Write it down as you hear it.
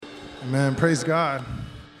Amen. Praise God.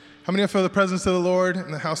 How many of you feel the presence of the Lord in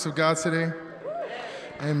the house of God today?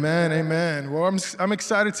 Amen. Amen. Well, I'm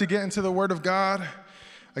excited to get into the Word of God.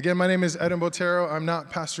 Again, my name is Eden Botero. I'm not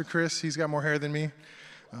Pastor Chris. He's got more hair than me.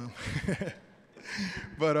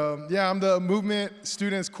 Yeah, I'm the movement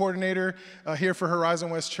students coordinator here for Horizon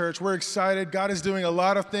West Church. We're excited. God is doing a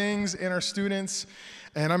lot of things in our students,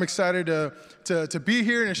 and I'm excited to be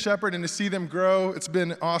here and to shepherd and to see them grow. It's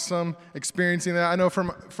been awesome experiencing that. I know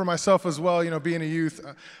for myself as well, being a youth,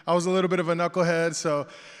 I was a little bit of a knucklehead, so,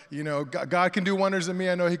 God can do wonders in me.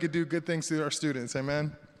 I know He could do good things through our students.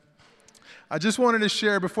 Amen. I just wanted to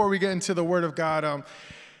share before we get into the Word of God.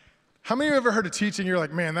 How many of you have ever heard a teaching, you're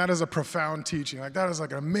like, man, that is a profound teaching. Like, that is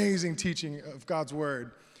like an amazing teaching of God's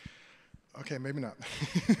Word. Okay, maybe not.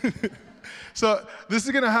 So this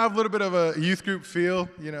is going to have a little bit of a youth group feel.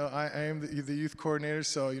 I am the youth coordinator,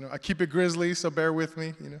 so, I keep it grizzly, so bear with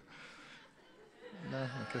me, No?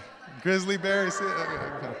 Okay. Grizzly bears.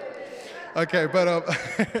 Okay, but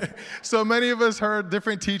so many of us heard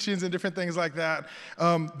different teachings and different things like that.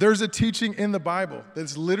 There's a teaching in the Bible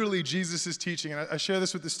that's literally Jesus' teaching, and I share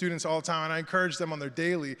this with the students all the time, and I encourage them on their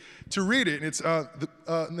daily to read it. It's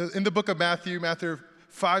in the book of Matthew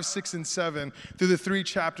 5, 6, and 7, through the 3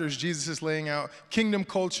 chapters, Jesus is laying out kingdom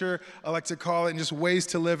culture, I like to call it, and just ways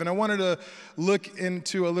to live. And I wanted to look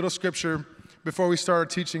into a little scripture before we start our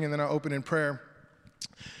teaching, and then I'll open in prayer.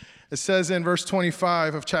 It says in verse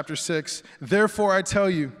 25 of chapter 6, "Therefore I tell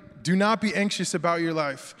you, do not be anxious about your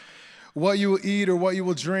life, what you will eat or what you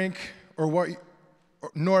will drink,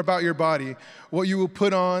 nor about your body, what you will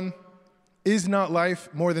put on. Is not life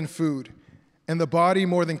more than food, and the body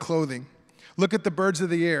more than clothing? Look at the birds of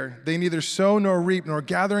the air. They neither sow nor reap nor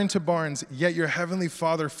gather into barns, yet your heavenly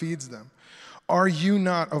Father feeds them. Are you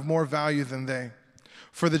not of more value than they?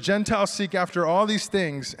 For the Gentiles seek after all these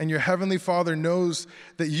things, and your heavenly Father knows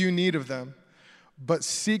that you need of them. But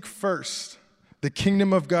seek first the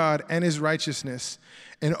kingdom of God and His righteousness,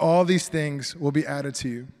 and all these things will be added to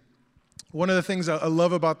you." One of the things I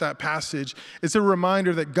love about that passage is a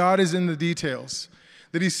reminder that God is in the details,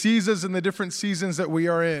 that He sees us in the different seasons that we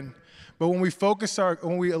are in. But when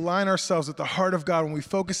we align ourselves with the heart of God, when we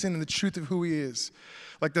focus in on the truth of who He is,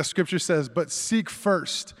 like the scripture says, but seek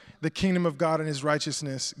first the kingdom of God and His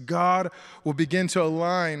righteousness, God will begin to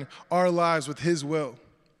align our lives with His will.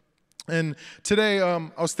 And today, I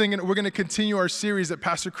was thinking we're going to continue our series that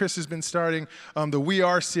Pastor Chris has been starting, the We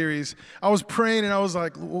Are series. I was praying and I was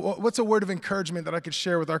like, what's a word of encouragement that I could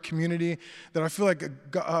share with our community that I feel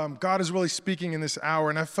like God is really speaking in this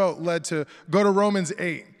hour? And I felt led to go to Romans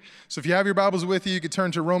 8. So if you have your Bibles with you, you could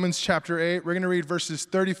turn to Romans chapter 8. We're going to read verses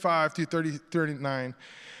 35 through 39.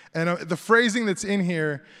 And the phrasing that's in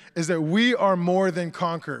here is that we are more than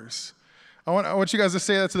conquerors. I want you guys to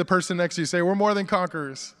say that to the person next to you. Say, we're more than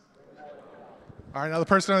conquerors. All right, now the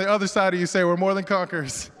person on the other side of you, say, we're more than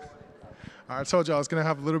conquerors. All right, I told you I was going to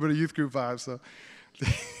have a little bit of youth group vibes. So.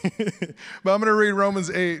 But I'm going to read Romans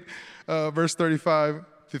 8, verse 35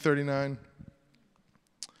 through 39.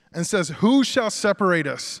 And it says, "Who shall separate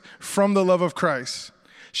us from the love of Christ?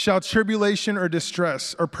 Shall tribulation or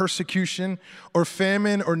distress or persecution or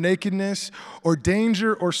famine or nakedness or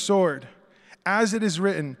danger or sword? As it is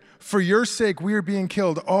written, for your sake we are being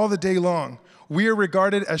killed all the day long. We are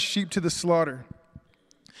regarded as sheep to the slaughter.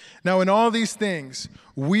 Now in all these things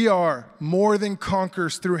we are more than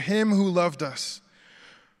conquerors through Him who loved us.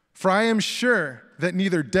 For I am sure that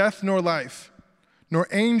neither death nor life, nor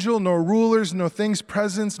angel, nor rulers, nor things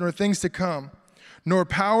present, nor things to come, nor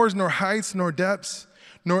powers, nor heights, nor depths,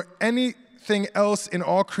 nor anything else in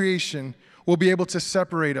all creation will be able to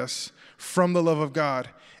separate us from the love of God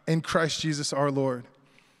in Christ Jesus our Lord."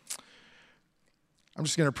 I'm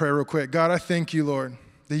just going to pray real quick. God, I thank you, Lord,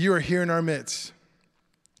 that you are here in our midst.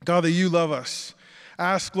 God, that you love us.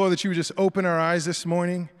 I ask, Lord, that you would just open our eyes this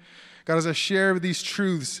morning. God, as I share these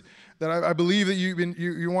truths, that I believe that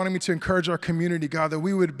you're wanting me to encourage our community, God, that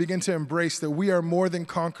we would begin to embrace that we are more than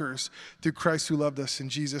conquerors through Christ who loved us, in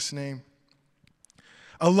Jesus' name.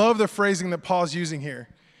 I love the phrasing that Paul's using here.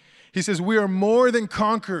 He says, we are more than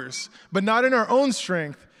conquerors, but not in our own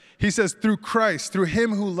strength. He says, through Christ, through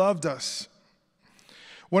Him who loved us.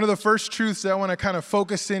 One of the first truths that I want to kind of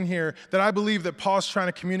focus in here that I believe that Paul's trying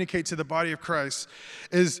to communicate to the body of Christ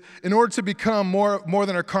is in order to become more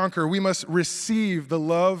than a conqueror, we must receive the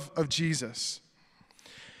love of Jesus.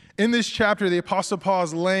 In this chapter, the Apostle Paul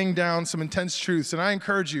is laying down some intense truths, and I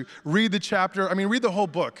encourage you, read the chapter. Read the whole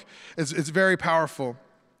book. It's very powerful.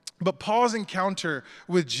 But Paul's encounter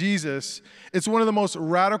with Jesus, it's one of the most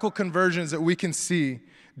radical conversions that we can see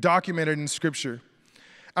documented in Scripture.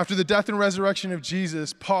 After the death and resurrection of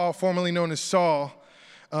Jesus, Paul, formerly known as Saul,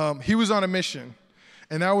 he was on a mission,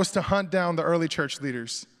 and that was to hunt down the early church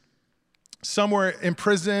leaders. Some were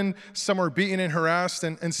imprisoned, some were beaten and harassed,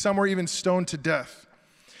 and some were even stoned to death.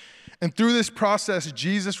 And through this process,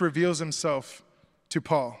 Jesus reveals himself to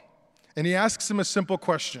Paul. And he asks him a simple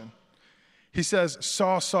question. He says,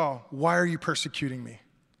 Saul, Saul, why are you persecuting me?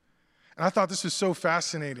 And I thought this was so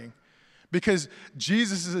fascinating because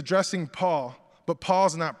Jesus is addressing Paul, but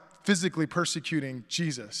Paul's not physically persecuting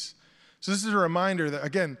Jesus. So this is a reminder that,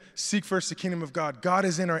 again, seek first the kingdom of God. God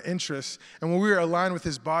is in our interests, and when we are aligned with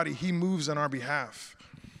his body, he moves on our behalf.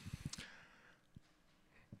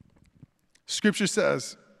 Scripture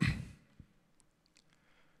says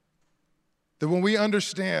that when we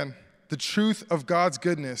understand the truth of God's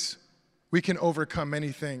goodness, we can overcome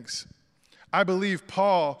many things. I believe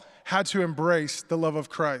Paul had to embrace the love of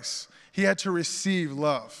Christ. He had to receive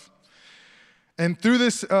love. And through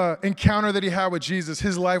this encounter that he had with Jesus,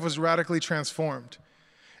 his life was radically transformed.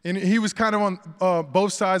 And he was kind of on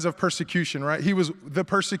both sides of persecution, right? He was the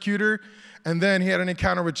persecutor, and then he had an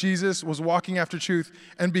encounter with Jesus, was walking after truth,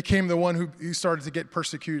 and became the one who started to get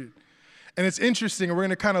persecuted. And it's interesting, and we're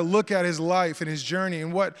going to kind of look at his life and his journey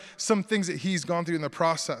and what some things that he's gone through in the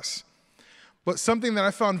process. But something that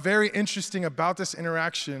I found very interesting about this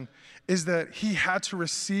interaction is that he had to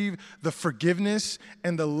receive the forgiveness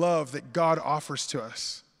and the love that God offers to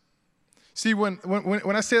us. See, when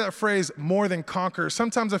I say that phrase, more than conquer,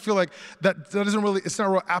 sometimes I feel like that doesn't really, it's not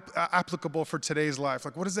real applicable for today's life.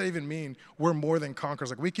 Like, what does that even mean? We're more than conquerors.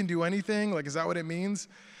 Like, we can do anything? Like, is that what it means?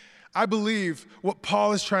 I believe what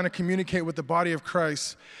Paul is trying to communicate with the body of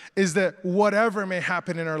Christ is that whatever may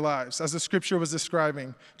happen in our lives, as the scripture was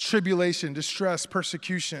describing, tribulation, distress,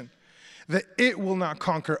 persecution, that it will not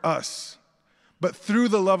conquer us. But through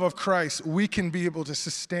the love of Christ, we can be able to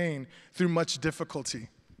sustain through much difficulty.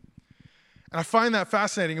 And I find that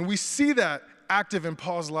fascinating, and we see that active in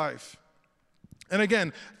Paul's life. And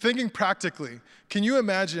again, thinking practically, can you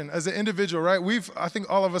imagine as an individual, right? I think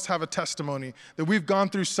all of us have a testimony that we've gone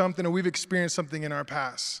through something or we've experienced something in our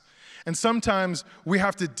past. And sometimes we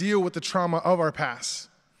have to deal with the trauma of our past.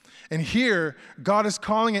 And here, God is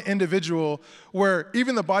calling an individual where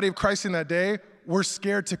even the body of Christ in that day, we're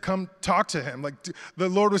scared to come talk to him. Like the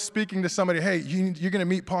Lord was speaking to somebody, hey, you're going to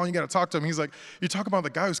meet Paul and you got to talk to him. He's like, you talk about the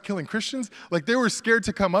guy who's killing Christians? Like they were scared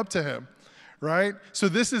to come up to him. Right? So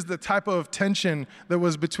this is the type of tension that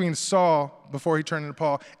was between Saul, before he turned into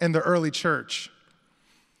Paul, and the early church.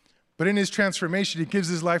 But in his transformation, he gives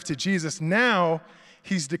his life to Jesus. Now,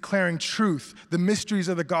 he's declaring truth, the mysteries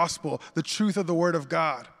of the gospel, the truth of the word of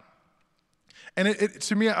God. And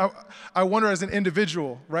to me, I wonder as an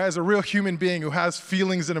individual, right, as a real human being who has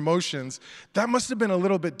feelings and emotions, that must have been a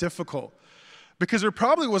little bit difficult. Because there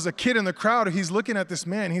probably was a kid in the crowd, he's looking at this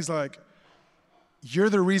man, he's like,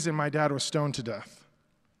 you're the reason my dad was stoned to death.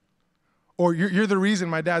 Or you're the reason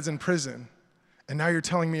my dad's in prison. And now you're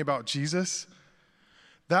telling me about Jesus?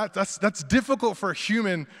 That's difficult for a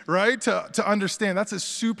human, right, to understand. That's a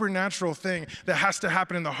supernatural thing that has to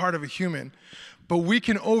happen in the heart of a human. But we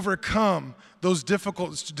can overcome those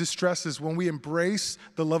difficult distresses when we embrace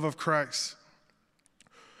the love of Christ.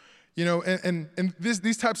 You know, and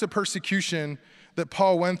these types of persecution that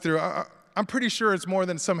Paul went through, I'm pretty sure it's more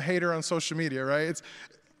than some hater on social media, right?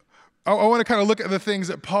 I want to kind of look at the things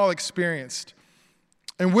that Paul experienced.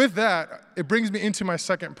 And with that, it brings me into my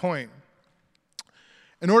second point.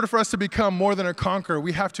 In order for us to become more than a conqueror,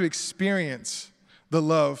 we have to experience the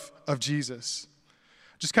love of Jesus.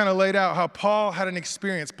 Just kind of laid out how Paul had an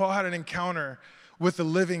experience, Paul had an encounter with the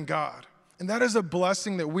living God. And that is a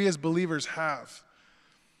blessing that we as believers have.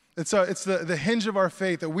 It's the hinge of our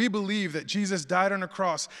faith that we believe that Jesus died on a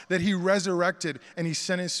cross, that he resurrected, and he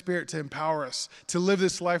sent his Spirit to empower us to live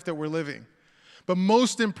this life that we're living. But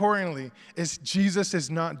most importantly is Jesus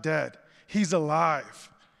is not dead. He's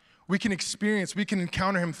alive. We can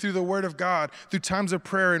encounter him through the word of God, through times of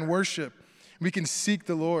prayer and worship. We can seek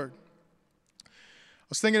the Lord. I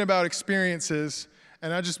was thinking about experiences,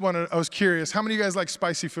 and I was curious, how many of you guys like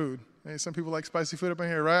spicy food? Hey, some people like spicy food up in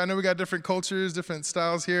here, right? I know we got different cultures, different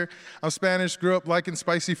styles here. I'm Spanish, grew up liking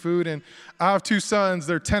spicy food, and I have two sons.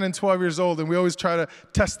 They're 10 and 12 years old, and we always try to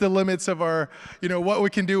test the limits of our, what we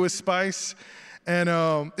can do with spice. And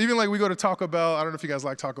even like we go to Taco Bell. I don't know if you guys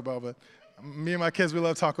like Taco Bell, but me and my kids, we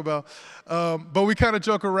love Taco Bell. But we kind of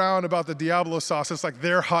joke around about the Diablo sauce. It's like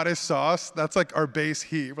their hottest sauce. That's like our base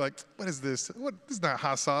heat. We're like, what is this? This is not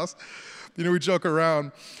hot sauce. We joke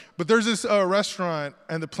around. But there's this restaurant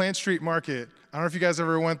in the Plant Street Market. I don't know if you guys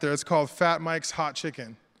ever went there. It's called Fat Mike's Hot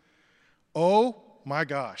Chicken. Oh my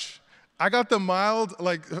gosh. I got the mild,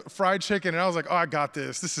 fried chicken, and I was like, oh, I got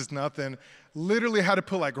this. This is nothing. literally had to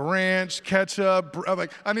put like ranch, ketchup, I'm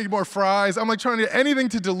like, I need more fries. I'm like trying to do anything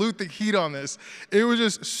to dilute the heat on this. It was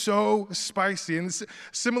just so spicy. And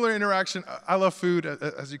similar interaction, I love food,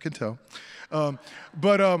 as you can tell.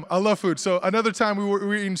 I love food. So another time we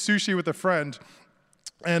were eating sushi with a friend.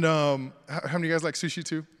 And how many of you guys like sushi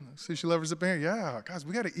too? Sushi lovers up in here? Yeah, guys,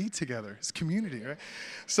 we got to eat together. It's community, right?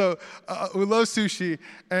 So we love sushi,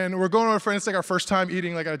 and we're going with our friend. It's like our first time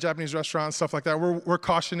eating like at a Japanese restaurant and stuff like that. We're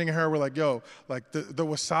cautioning her. We're like, yo, like the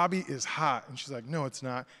wasabi is hot. And she's like, no, it's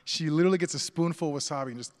not. She literally gets a spoonful of wasabi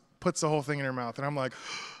and just puts the whole thing in her mouth. And I'm like,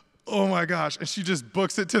 oh my gosh. And she just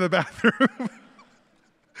books it to the bathroom.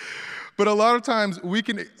 But a lot of times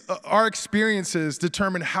our experiences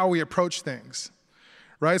determine how we approach things.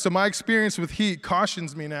 Right? So my experience with heat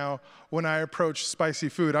cautions me now when I approach spicy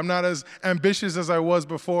food. I'm not as ambitious as I was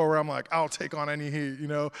before where I'm like, I'll take on any heat, you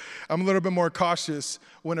know? I'm a little bit more cautious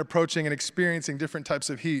when approaching and experiencing different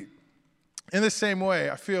types of heat. In the same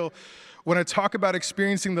way, I feel when I talk about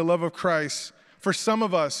experiencing the love of Christ, for some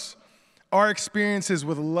of us, our experiences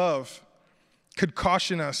with love could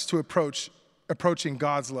caution us to approaching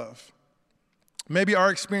God's love. Maybe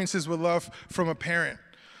our experiences with love from a parent,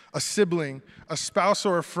 a sibling, a spouse,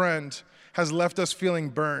 or a friend has left us feeling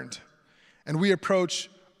burned, and we approach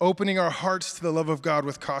opening our hearts to the love of God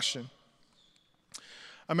with caution.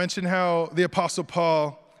 I mentioned how the Apostle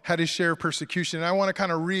Paul had his share of persecution, and I want to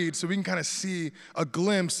kind of read so we can kind of see a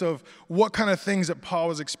glimpse of what kind of things that Paul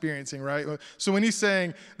was experiencing, right? So when he's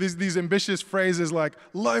saying these ambitious phrases like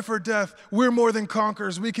life or death, we're more than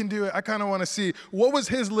conquerors, we can do it, I kind of want to see what was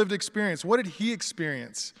his lived experience? What did he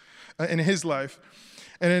experience in his life?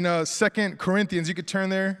 And in 2 Corinthians, you could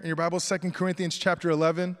turn there in your Bible, 2 Corinthians chapter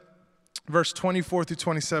 11, verse 24 through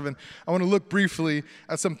 27. I want to look briefly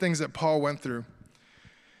at some things that Paul went through.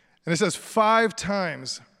 And it says, 5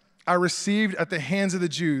 times I received at the hands of the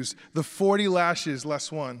Jews the 40 lashes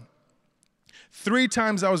less one. 3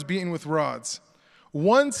 times I was beaten with rods.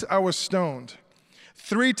 Once I was stoned.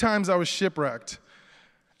 3 times I was shipwrecked.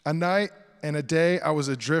 A night and a day I was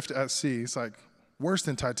adrift at sea. It's like worse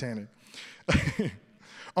than Titanic.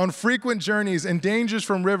 On frequent journeys and dangers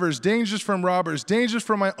from rivers, dangers from robbers, dangers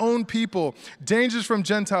from my own people, dangers from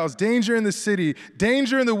Gentiles, danger in the city,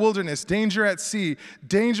 danger in the wilderness, danger at sea,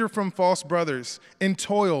 danger from false brothers, in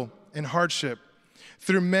toil and hardship,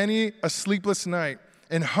 through many a sleepless night,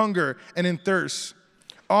 in hunger and in thirst,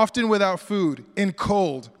 often without food, in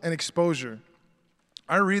cold and exposure.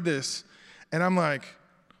 I read this and I'm like,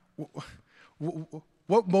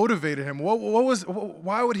 what motivated him?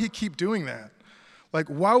 Why would he keep doing that? Like,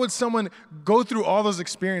 why would someone go through all those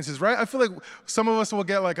experiences, right? I feel like some of us will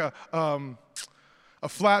get like a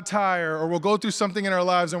flat tire, or we'll go through something in our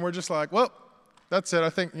lives and we're just like, well, that's it. I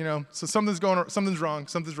think, so something's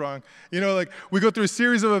wrong. Like we go through a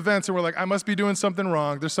series of events and we're like, I must be doing something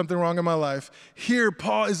wrong. There's something wrong in my life. Here,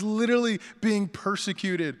 Paul is literally being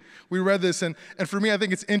persecuted. We read this, and for me, I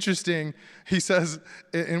think it's interesting. He says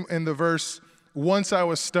in the verse, once I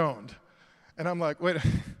was stoned. And I'm like, wait.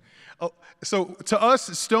 So to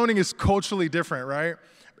us, stoning is culturally different, right?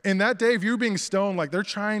 In that day, if you were being stoned, like they're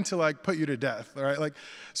trying to like put you to death, right? Like,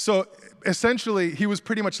 so essentially, he was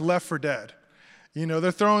pretty much left for dead.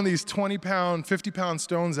 They're throwing these 20-pound, 50-pound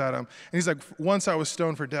stones at him. And he's like, once I was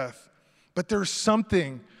stoned for death. But there's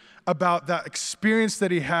something about that experience that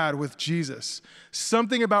he had with Jesus,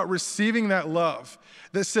 something about receiving that love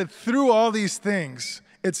that said through all these things,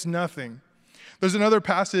 it's nothing. There's another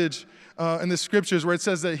passage in the scriptures where it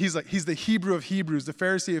says that he's the Hebrew of Hebrews, the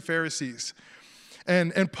Pharisee of Pharisees.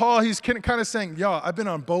 And Paul, he's kind of saying, I've been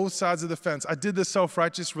on both sides of the fence. I did this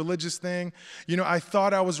self-righteous religious thing. I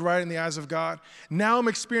thought I was right in the eyes of God. Now I'm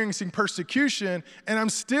experiencing persecution, and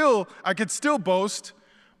I could still boast,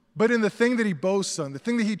 but in the thing that he boasts on, the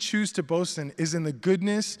thing that he chooses to boast in is in the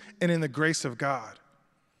goodness and in the grace of God.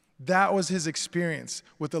 That was his experience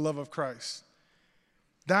with the love of Christ.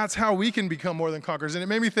 That's how we can become more than conquerors. And it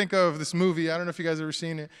made me think of this movie. I don't know if you guys have ever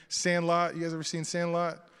seen it, Sandlot. You guys ever seen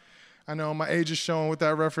Sandlot? I know my age is showing with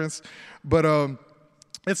that reference. But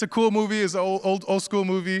it's a cool movie. It's an old school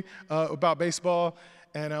movie about baseball.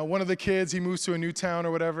 And one of the kids, he moves to a new town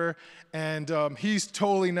or whatever. And he's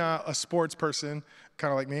totally not a sports person,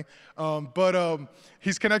 kind of like me. But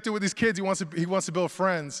he's connected with these kids. He wants to build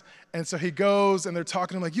friends. And so he goes, and they're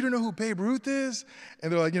talking to him like, you don't know who Babe Ruth is? And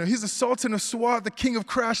they're like, he's the Sultan of Swat, the King of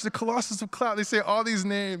Crash, the Colossus of Clout. They say all these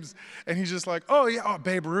names. And he's just like, oh, yeah,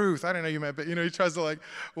 Babe Ruth. I didn't know you meant, but, he tries to, like,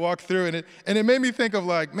 walk through. And it made me think of,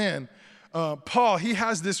 like, man, Paul, he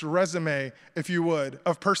has this resume, if you would,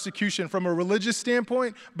 of persecution from a religious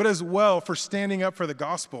standpoint, but as well for standing up for the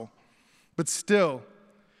gospel. But still,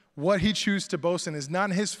 What he chooses to boast in is not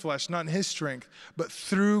in his flesh, not in his strength, but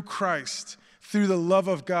through Christ, through the love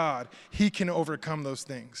of God, he can overcome those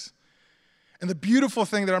things. And the beautiful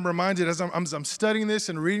thing that I'm reminded as I'm studying this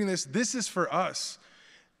and reading this is for us.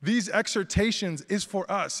 These exhortations is for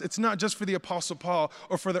us. It's not just for the Apostle Paul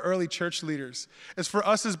or for the early church leaders. It's for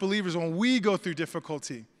us as believers. When we go through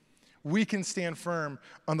difficulty, we can stand firm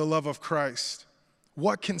on the love of Christ.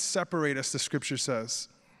 What can separate us, the scripture says?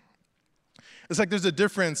 It's like there's a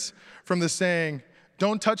difference from the saying,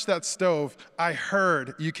 don't touch that stove, I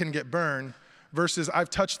heard you can get burned, versus I've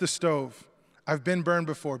touched the stove, I've been burned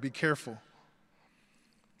before, be careful.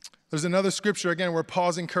 There's another scripture, again, where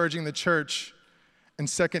Paul's encouraging the church in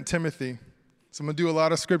 2 Timothy. So I'm going to do a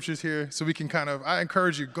lot of scriptures here so we can I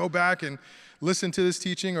encourage you, go back and listen to this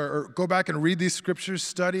teaching or go back and read these scriptures,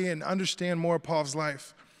 study and understand more of Paul's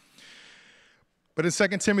life. But in 2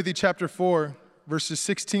 Timothy chapter 4, verses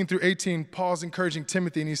 16 through 18, Paul's encouraging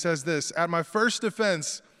Timothy and he says this, at my first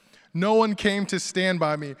offense, no one came to stand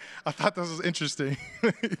by me. I thought this was interesting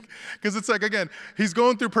because it's like, again, he's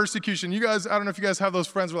going through persecution. You guys, I don't know if you guys have those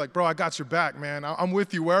friends who are like, bro, I got your back, man. I'm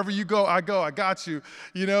with you. Wherever you go, I got you,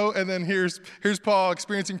 And then here's Paul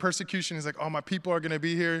experiencing persecution. He's like, oh, my people are going to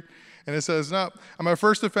be here. And it says, no, on my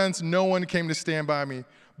first offense, no one came to stand by me,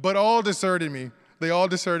 but all deserted me. They all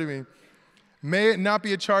deserted me. May it not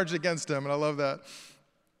be a charge against them. And I love that.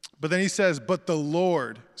 But then he says, but the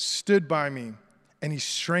Lord stood by me. And he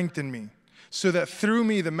strengthened me, so that through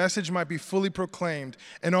me the message might be fully proclaimed,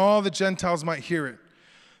 and all the Gentiles might hear it.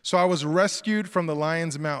 So I was rescued from the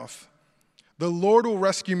lion's mouth. The Lord will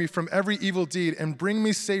rescue me from every evil deed and bring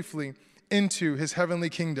me safely into his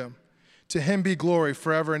heavenly kingdom. To him be glory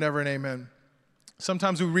forever and ever and amen.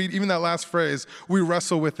 Sometimes we read even that last phrase, we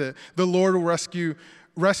wrestle with it. The Lord will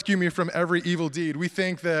rescue me from every evil deed. We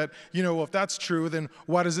think that, well, if that's true, then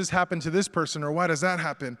why does this happen to this person, or why does that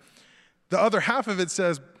happen? The other half of it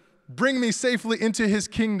says, bring me safely into his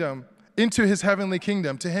kingdom, into his heavenly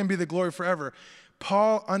kingdom. To him be the glory forever.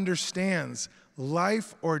 Paul understands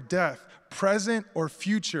life or death, present or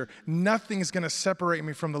future. Nothing is going to separate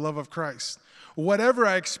me from the love of Christ. Whatever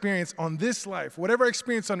I experience on this life, whatever I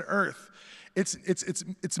experience on earth,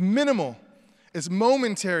 it's minimal. It's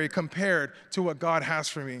momentary compared to what God has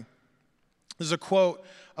for me. There's a quote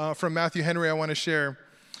from Matthew Henry I want to share.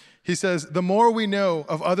 He says, the more we know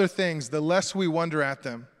of other things, the less we wonder at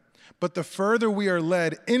them. But the further we are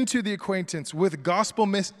led into the acquaintance with gospel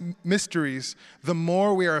mysteries, the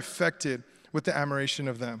more we are affected with the admiration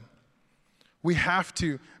of them. We have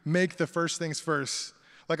to make the first things first.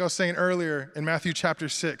 Like I was saying earlier in Matthew chapter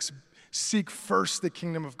 6, seek first the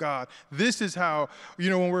kingdom of God. This is how,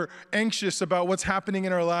 when we're anxious about what's happening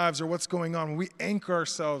in our lives or what's going on, when we anchor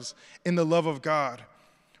ourselves in the love of God,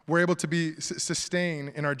 we're able to be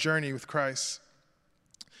sustained in our journey with Christ.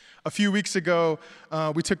 A few weeks ago,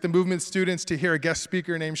 we took the movement students to hear a guest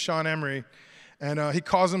speaker named Sean Emery, and he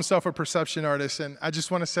calls himself a perception artist. And I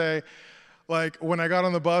just want to say, when I got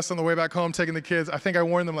on the bus on the way back home taking the kids, I think I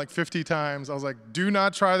warned them 50 times. I was like, do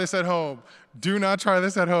not try this at home. Do not try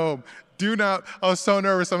this at home. Do not. I was so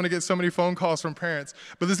nervous. I'm going to get so many phone calls from parents.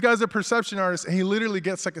 But this guy's a perception artist, and he literally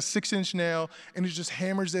gets a 6-inch nail, and he just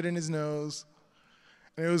hammers it in his nose.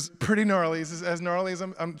 And it was pretty gnarly. It's as gnarly as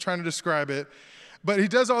I'm trying to describe it. But he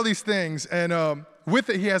does all these things, and with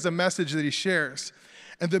it, he has a message that he shares.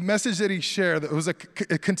 And the message that he shared, that was a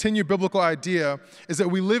continued biblical idea, is that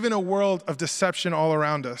we live in a world of deception all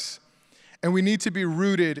around us, and we need to be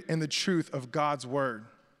rooted in the truth of God's word.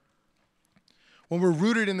 When we're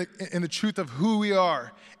rooted in the truth of who we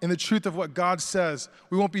are, in the truth of what God says,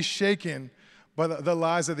 we won't be shaken by the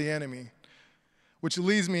lies of the enemy. Which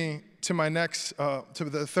leads me to my next, to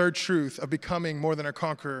the third truth of becoming more than a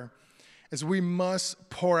conqueror, is we must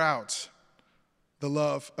pour out the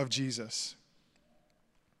love of Jesus.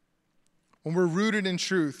 When we're rooted in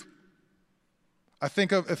truth,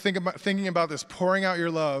 thinking about this, pouring out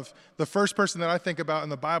your love, the first person that I think about in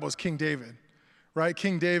the Bible is King David, right?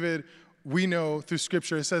 King David, we know through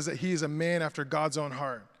Scripture, it says that he is a man after God's own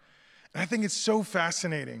heart. And I think it's so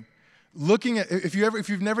fascinating. Looking at, if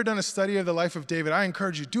you've never done a study of the life of David, I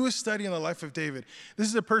encourage you, do a study on the life of David. This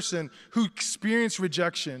is a person who experienced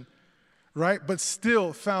rejection, right? But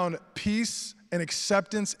still found peace and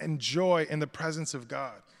acceptance and joy in the presence of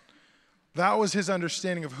God. That was his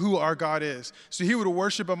understanding of who our God is. So he would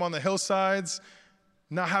worship him on the hillsides,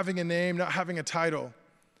 not having a name, not having a title,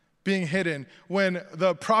 being hidden. When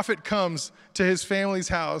the prophet comes to his family's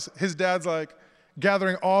house, his dad's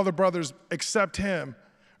gathering all the brothers except him.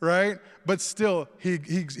 Right? But still,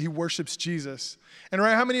 he worships Jesus. And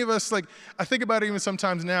right, how many of us, I think about it even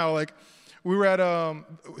sometimes now, we were at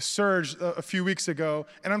Surge a few weeks ago,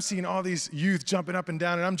 and I'm seeing all these youth jumping up and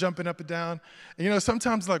down, and I'm jumping up and down. And,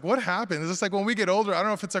 sometimes, like, what happens? It's like when we get older, I don't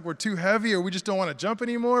know if it's like we're too heavy or we just don't want to jump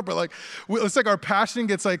anymore, but, like, it's like our passion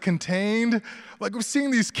gets, like, contained. Like, we're seeing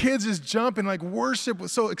these kids just jump and, like, worship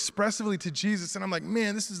so expressively to Jesus, and I'm like,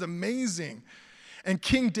 man, this is amazing. And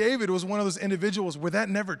King David was one of those individuals where that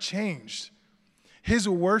never changed. His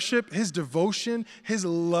worship, his devotion, his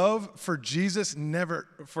love for Jesus never,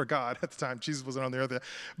 for God at the time, Jesus wasn't on the earth yet,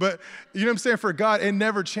 but you know what I'm saying, for God, it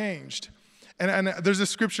never changed. And there's a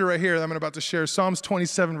scripture right here that I'm about to share, Psalms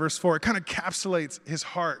 27, verse 4. It kind of encapsulates his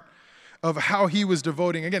heart of how he was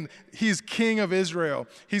devoting. Again, he's king of Israel.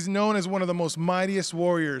 He's known as one of the most mightiest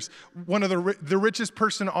warriors, one of the richest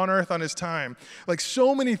person on earth on his time. Like,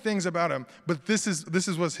 so many things about him, but this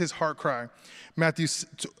was his heart cry.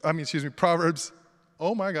 Proverbs.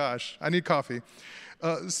 Oh my gosh, I need coffee.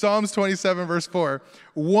 Psalms 27, verse 4.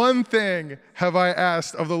 One thing have I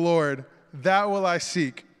asked of the Lord, that will I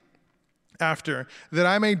seek after, that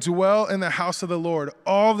I may dwell in the house of the Lord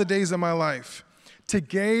all the days of my life, to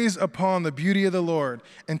gaze upon the beauty of the Lord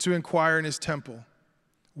and to inquire in his temple.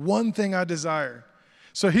 One thing I desire.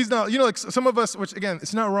 So he's not, like some of us, which again,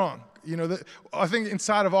 it's not wrong. I think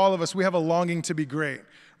inside of all of us, we have a longing to be great,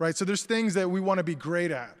 right? So there's things that we want to be great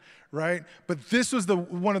at. Right? But this was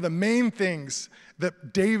one of the main things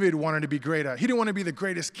that David wanted to be great at. He didn't want to be the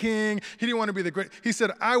greatest king. He didn't want to be he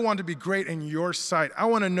said, I want to be great in your sight. I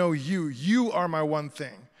want to know you. You are my one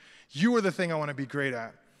thing. You are the thing I want to be great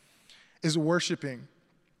at, is worshiping.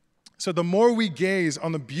 So the more we gaze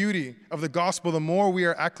on the beauty of the gospel, the more we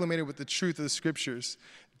are acclimated with the truth of the scriptures.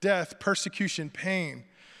 Death, persecution, pain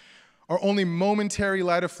are only momentary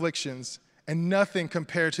light afflictions and nothing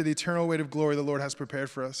compared to the eternal weight of glory the Lord has prepared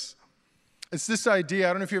for us. It's this idea,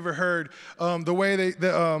 I don't know if you ever heard, the way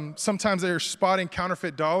sometimes they're spotting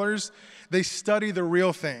counterfeit dollars, they study the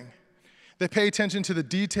real thing. They pay attention to the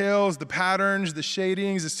details, the patterns, the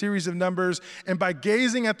shadings, the series of numbers, and by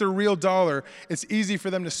gazing at the real dollar, it's easy for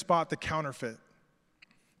them to spot the counterfeit.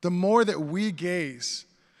 The more that we gaze,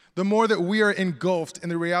 the more that we are engulfed in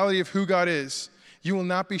the reality of who God is, you will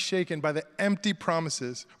not be shaken by the empty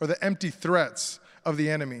promises or the empty threats of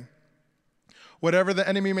the enemy. Whatever the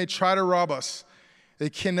enemy may try to rob us, they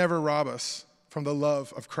can never rob us from the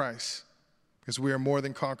love of Christ, because we are more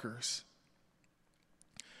than conquerors.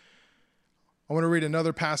 I want to read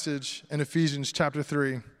another passage in Ephesians chapter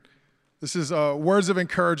 3. This is words of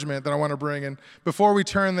encouragement that I want to bring. And before we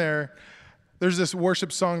turn there, there's this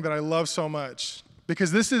worship song that I love so much,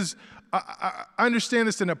 because this is, I understand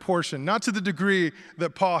this in a portion, not to the degree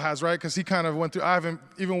that Paul has, right? Because he kind of went through, I haven't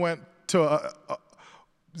even went to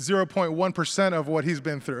 0.1% of what he's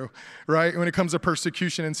been through, right? When it comes to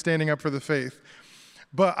persecution and standing up for the faith.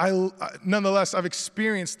 But nonetheless, I've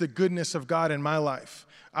experienced the goodness of God in my life.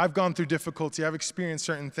 I've gone through difficulty. I've experienced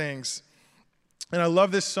certain things. And I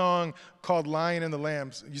love this song called Lion and the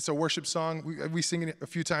Lambs. It's a worship song. We sing it a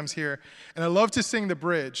few times here. And I love to sing the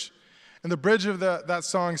bridge. And the bridge of that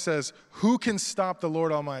song says, "Who can stop the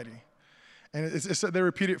Lord Almighty?" And they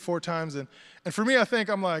repeat it 4 times. And for me,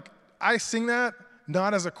 I sing that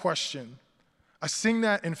not as a question. I sing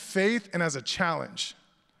that in faith and as a challenge.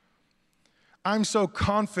 I'm so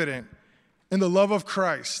confident in the love of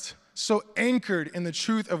Christ, so anchored in the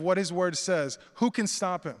truth of what his word says. Who can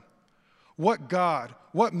stop him? What God,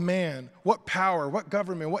 what man, what power, what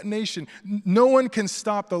government, what nation? No one can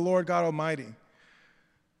stop the Lord God Almighty.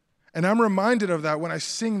 And I'm reminded of that when I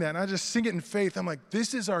sing that, and I just sing it in faith. I'm like,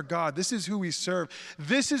 this is our God. This is who we serve.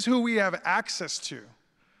 This is who we have access to,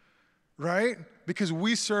 right? Because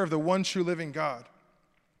we serve the one true living God.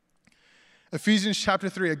 Ephesians chapter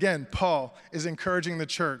 3, again, Paul is encouraging the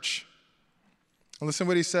church. And listen to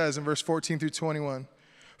what he says in verse 14 through 21.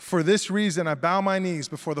 "For this reason I bow my knees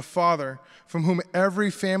before the Father, from whom every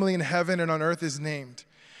family in heaven and on earth is named,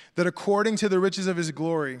 that according to the riches of his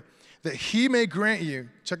glory, that he may grant you,"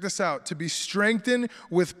 check this out, "to be strengthened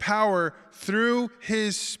with power through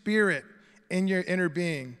his Spirit in your inner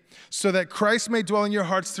being, so that Christ may dwell in your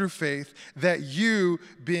hearts through faith, that you,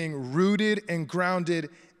 being rooted and grounded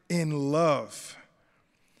in love,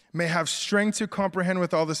 may have strength to comprehend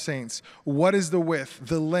with all the saints what is the width,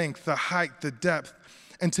 the length, the height, the depth,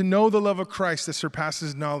 and to know the love of Christ that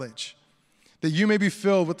surpasses knowledge, that you may be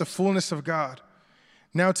filled with the fullness of God.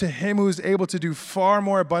 Now to him who is able to do far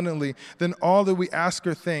more abundantly than all that we ask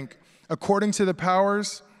or think, according to the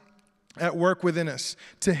powers at work within us,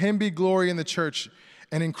 to him be glory in the church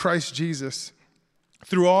and in Christ Jesus,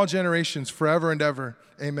 through all generations, forever and ever.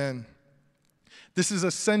 Amen." This is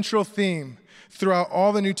a central theme throughout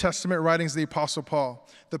all the New Testament writings of the Apostle Paul.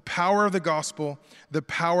 The power of the gospel, the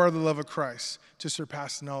power of the love of Christ to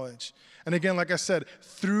surpass knowledge. And again, like I said,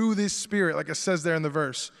 through this Spirit, like it says there in the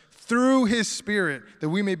verse, through his Spirit, that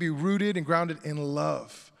we may be rooted and grounded in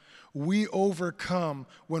love. We overcome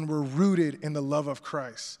when we're rooted in the love of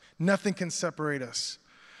Christ. Nothing can separate us.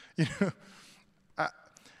 You know,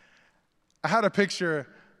 I had a picture,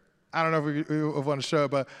 I don't know if we want to show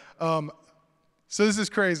it, but so this is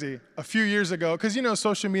crazy. A few years ago, because you know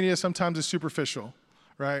social media sometimes is superficial,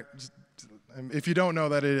 right? If you don't know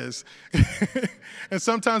that it is. And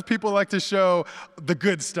sometimes people like to show the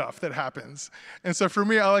good stuff that happens. And so for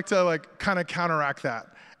me, I like to kind of counteract that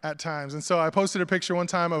at times. And so I posted a picture one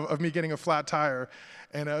time of me getting a flat tire.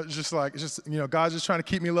 And it's just God's just trying to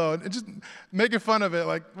keep me low. And just making fun of it,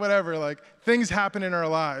 whatever. Things happen in our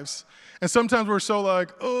lives. And sometimes we're so I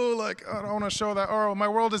don't want to show that. Oh, my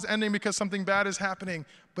world is ending because something bad is happening.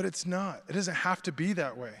 But it's not. It doesn't have to be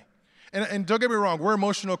that way. And don't get me wrong, we're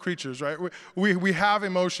emotional creatures, right? We have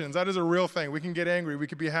emotions. That is a real thing. We can get angry. We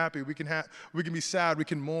can be happy. We can be sad. We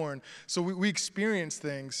can mourn. So we experience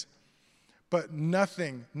things. But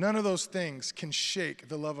none of those things can shake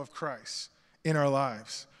the love of Christ in our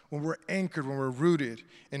lives when we're anchored, when we're rooted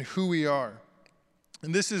in who we are.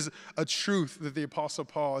 And this is a truth that the Apostle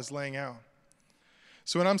Paul is laying out.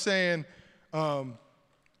 So when I'm saying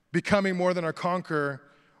becoming more than a conqueror,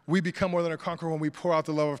 we become more than a conqueror when we pour out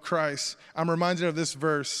the love of Christ. I'm reminded of this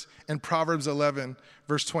verse in Proverbs 11,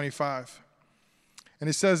 verse 25. And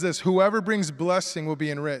it says this, whoever brings blessing will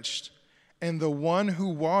be enriched, and the one who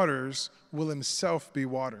waters will himself be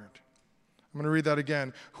watered. I'm going to read that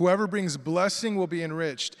again. Whoever brings blessing will be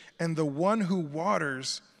enriched, and the one who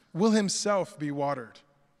waters will himself be watered.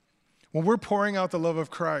 When we're pouring out the love of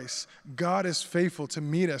Christ, God is faithful to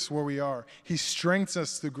meet us where we are. He strengthens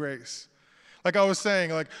us through grace. Like I was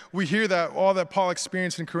saying, we hear that, all that Paul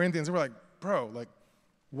experienced in Corinthians, and we're like, bro,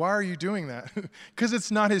 why are you doing that? Because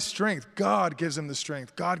it's not his strength. God gives him the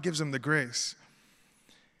strength. God gives him the grace.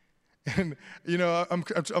 And, I'm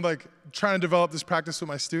trying to develop this practice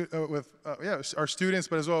with our students,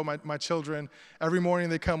 but as well my children. Every morning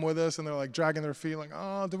they come with us and they're dragging their feet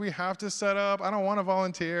oh, do we have to set up? I don't want to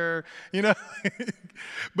volunteer,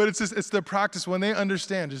 But it's the practice when they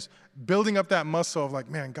understand, just building up that muscle of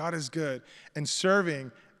man, God is good. And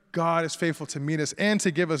serving, God is faithful to meet us and to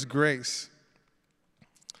give us grace.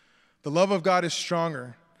 The love of God is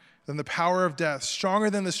stronger than the power of death, stronger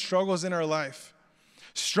than the struggles in our life,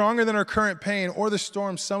 stronger than our current pain or the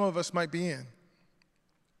storm some of us might be in.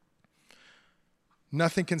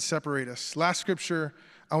 Nothing can separate us. Last scripture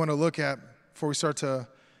I want to look at before we start to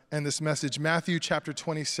end this message, Matthew chapter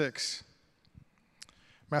 26.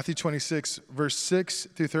 Matthew 26, verse 6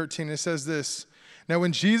 through 13, it says this, now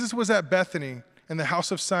when Jesus was at Bethany in the house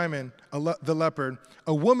of Simon the leper,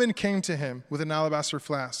 a woman came to him with an alabaster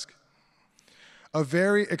flask, a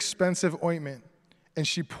very expensive ointment, and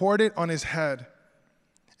she poured it on his head.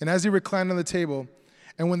 And as he reclined on the table,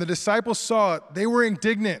 and when the disciples saw it, they were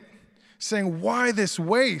indignant, saying, why this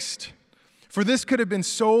waste? For this could have been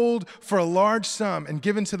sold for a large sum and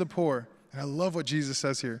given to the poor. And I love what Jesus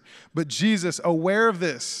says here. But Jesus, aware of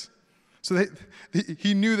this, so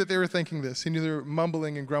he knew that they were thinking this. He knew they were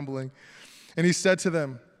mumbling and grumbling. And he said to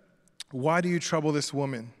them, why do you trouble this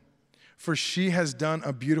woman? For she has done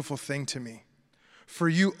a beautiful thing to me. For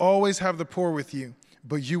you always have the poor with you,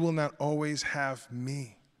 but you will not always have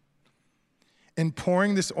me. In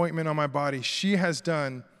pouring this ointment on my body, she has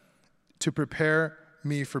done to prepare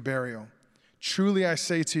me for burial. Truly I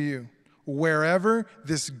say to you, wherever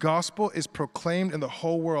this gospel is proclaimed in the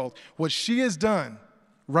whole world, what she has done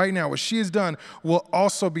right now, what she has done will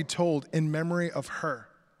also be told in memory of her.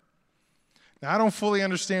 Now, I don't fully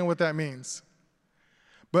understand what that means,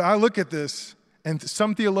 but I look at this, and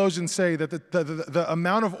some theologians say that the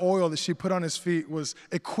amount of oil that she put on his feet was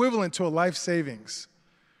equivalent to a life savings,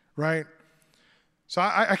 right? So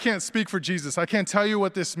I can't speak for Jesus. I can't tell you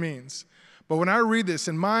what this means. But when I read this,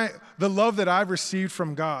 and the love that I've received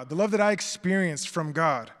from God, the love that I experienced from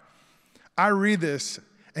God, I read this,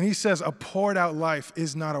 and he says a poured out life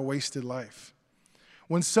is not a wasted life.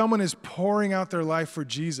 When someone is pouring out their life for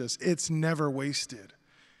Jesus, it's never wasted.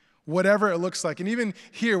 Whatever it looks like. And even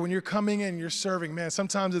here, when you're coming in, you're serving, man,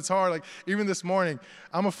 sometimes it's hard. Even this morning,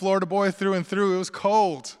 I'm a Florida boy through and through. It was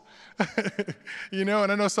cold. And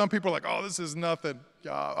I know some people are like, oh, this is nothing.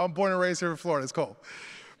 Yeah, I'm born and raised here in Florida. It's cold.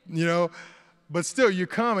 But still, you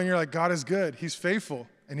come and you're like, God is good. He's faithful,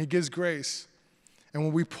 and he gives grace. And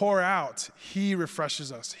when we pour out, he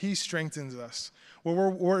refreshes us. He strengthens us.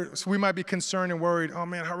 So we might be concerned and worried, oh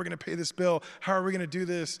man, how are we going to pay this bill? How are we going to do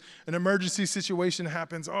this? An emergency situation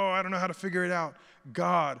happens. Oh, I don't know how to figure it out.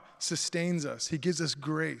 God sustains us. He gives us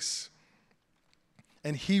grace.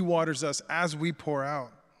 And he waters us as we pour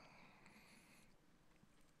out.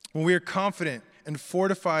 When we are confident and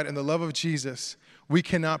fortified in the love of Jesus, we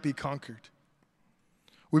cannot be conquered.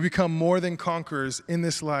 We become more than conquerors in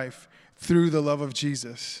this life through the love of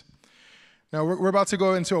Jesus. Now, we're about to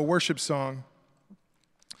go into a worship song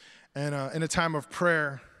and in a time of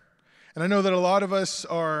prayer. And I know that a lot of us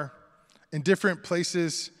are in different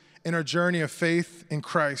places in our journey of faith in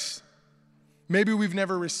Christ. Maybe we've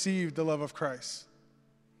never received the love of Christ.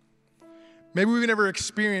 Maybe we've never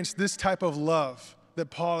experienced this type of love that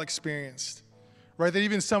Paul experienced, right? That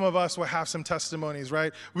even some of us will have some testimonies,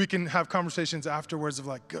 right? We can have conversations afterwards of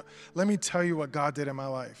like, let me tell you what God did in my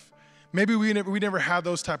life. Maybe we never had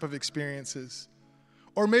those type of experiences.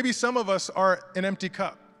 Or maybe some of us are an empty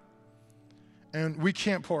cup and we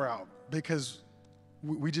can't pour out because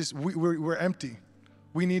we're empty.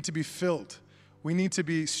 We need to be filled. We need to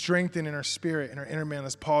be strengthened in our spirit and our inner man,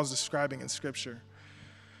 as Paul's describing in Scripture.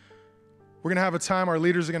 We're going to have a time, our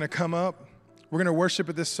leaders are going to come up. We're going to worship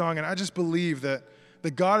at this song, and I just believe that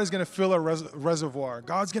God is going to fill our reservoir.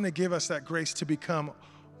 God's going to give us that grace to become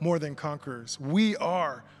more than conquerors. We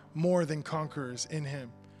are more than conquerors in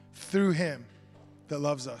him, through him that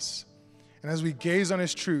loves us. And as we gaze on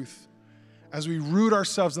his truth, as we root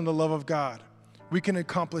ourselves in the love of God, we can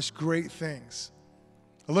accomplish great things.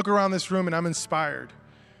 I look around this room and I'm inspired.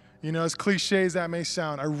 You know, as cliche as that may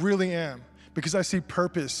sound, I really am, because I see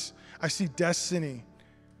purpose. I see destiny.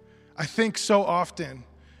 I think so often,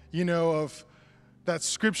 you know, of that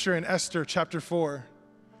scripture in Esther chapter 4,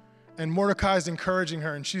 and Mordecai's encouraging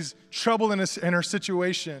her, and she's troubled in her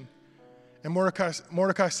situation. And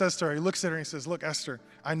Mordecai says to her, he looks at her and he says, look, Esther,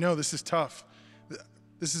 I know this is tough.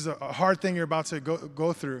 This is a hard thing you're about to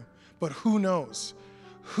go through. But who knows?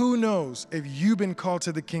 Who knows if you've been called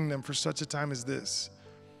to the kingdom for such a time as this?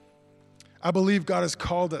 I believe God has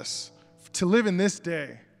called us to live in this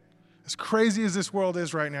day. As crazy as this world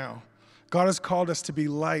is right now, God has called us to be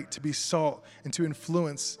light, to be salt, and to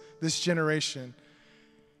influence this generation.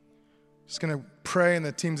 Just going to pray, and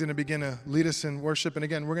the team's going to begin to lead us in worship. And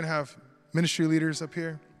again, we're going to have ministry leaders up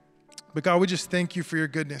here. But God, we just thank you for your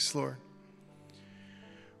goodness, Lord.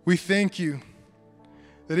 We thank you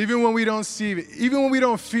that even when we don't see it, even when we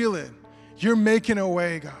don't feel it, you're making a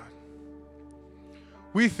way, God.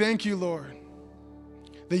 We thank you, Lord,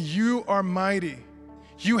 that you are mighty.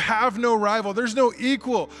 You have no rival. There's no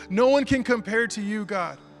equal. No one can compare to you,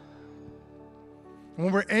 God. And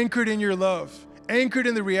when we're anchored in your love, anchored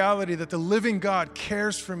in the reality that the living God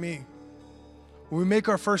cares for me, when we make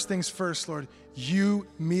our first things first, Lord, you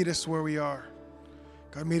meet us where we are.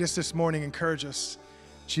 God, meet us this morning. Encourage us.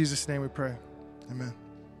 In Jesus' name we pray. Amen.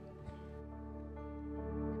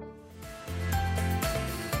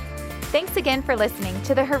 Thanks again for listening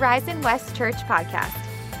to the Horizon West Church podcast.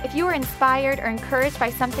 If you were inspired or encouraged by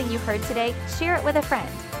something you heard today, share it with a friend.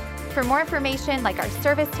 For more information like our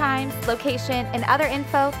service times, location, and other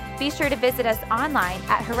info, be sure to visit us online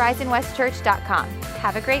at horizonwestchurch.com.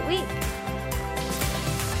 Have a great week.